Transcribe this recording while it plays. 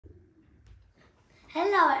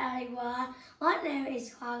Hello everyone, my name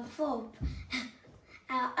is Hoàng Phúc.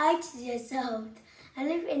 I'm 8 years old. I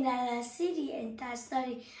live in the city and I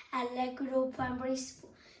study at Lakewood Primary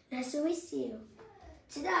School. Nice to meet you.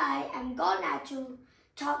 Today I'm going to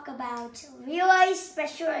talk about VOA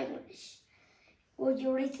Special English. Would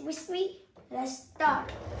you read with me? Let's start.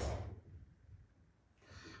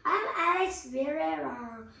 I'm Alex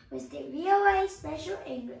Villarreal with the VOA Special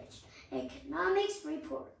English Economics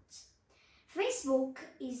Report. Facebook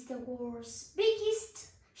is the world's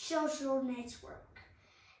biggest social network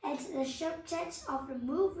and the subject of the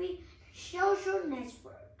movie Social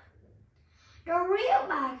Network. The real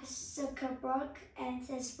Mark Zuckerberg and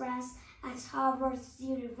his friends at Harvard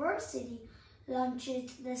University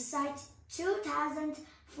launched the site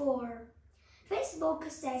 2004.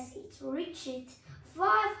 Facebook says it reached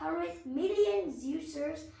 500 million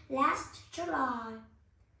users last July.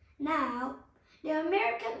 Now, the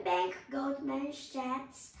American bank Goldman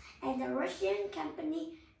Sachs and the Russian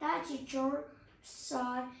company Digital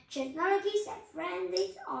Technologies that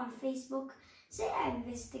friended on Facebook say are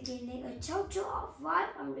investigating a total of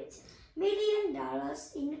 $500 million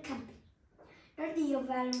in the company. The deal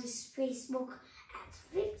values Facebook at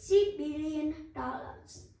 $50 billion,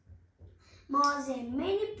 more than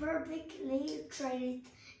many publicly traded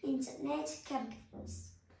internet companies.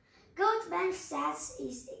 Goldman Sachs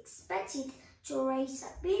is expected to raise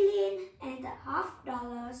 $1.5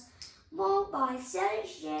 billion more by selling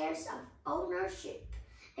shares of ownership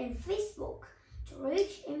in Facebook to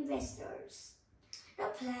rich investors.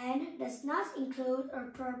 The plan does not include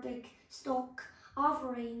a public stock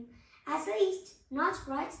offering, at least not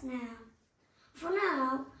right now. For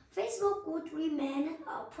now, Facebook would remain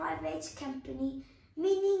a private company,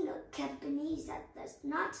 meaning a company that does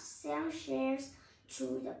not sell shares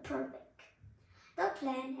to the public. The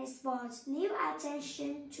plan has brought new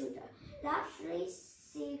attention to the largely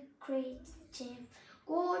secretive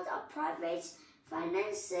world of private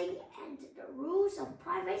financing and the rules of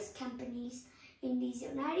private companies in the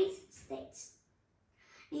United States.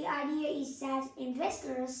 The idea is that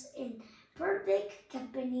investors in public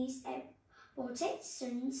companies have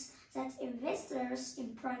protections that investors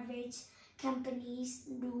in private companies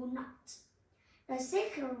do not. The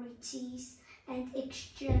Securities and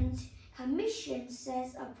Exchange Commission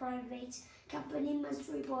says a private company must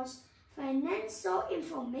report financial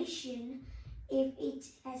information if it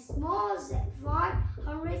has more than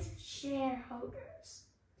 500 shareholders.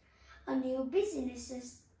 A new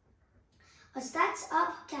business, a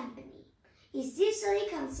startup company, is usually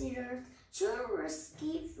considered too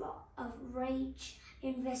risky for average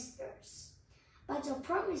investors. But a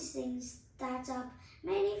promising startup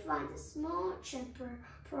may find a small, cheaper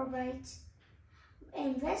private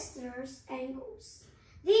investors' angles.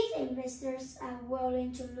 These investors are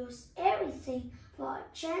willing to lose everything for a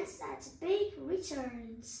chance at big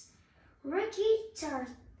returns. Ricky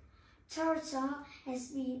Turtle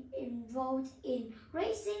has been involved in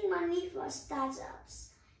raising money for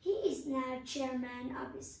startups. He is now chairman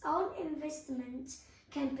of his own investment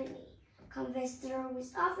company, Comvestor,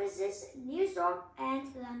 with offices in New York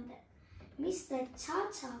and London. Mr.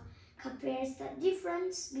 Turtle compares the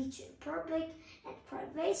difference between public and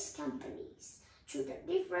private companies to the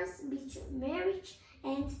difference between marriage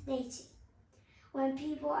and dating. When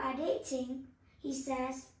people are dating, he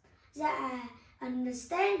says, there are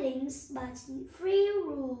understandings but few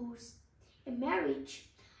rules. In marriage,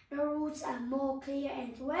 the rules are more clear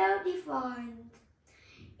and well defined.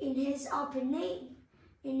 In his opinion,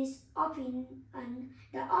 the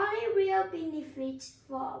only real benefit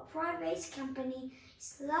for a private company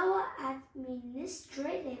is lower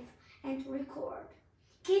administrative and record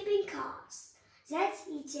keeping costs. That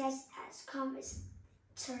ETS as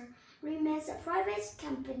Comvestor remains a private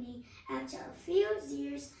company after a few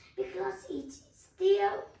years because it is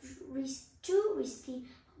still too risky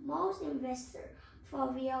for most investors.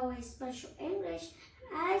 For VOA Special English,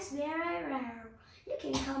 I'm Alex Villarreal. You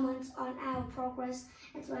can comment on our progress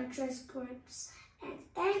and my transcripts and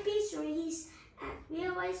MP3s at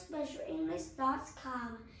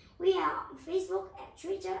voaspecialenglish.com. We are on Facebook and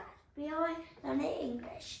Twitter at VOA Learning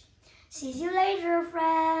English. See you later,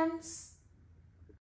 friends!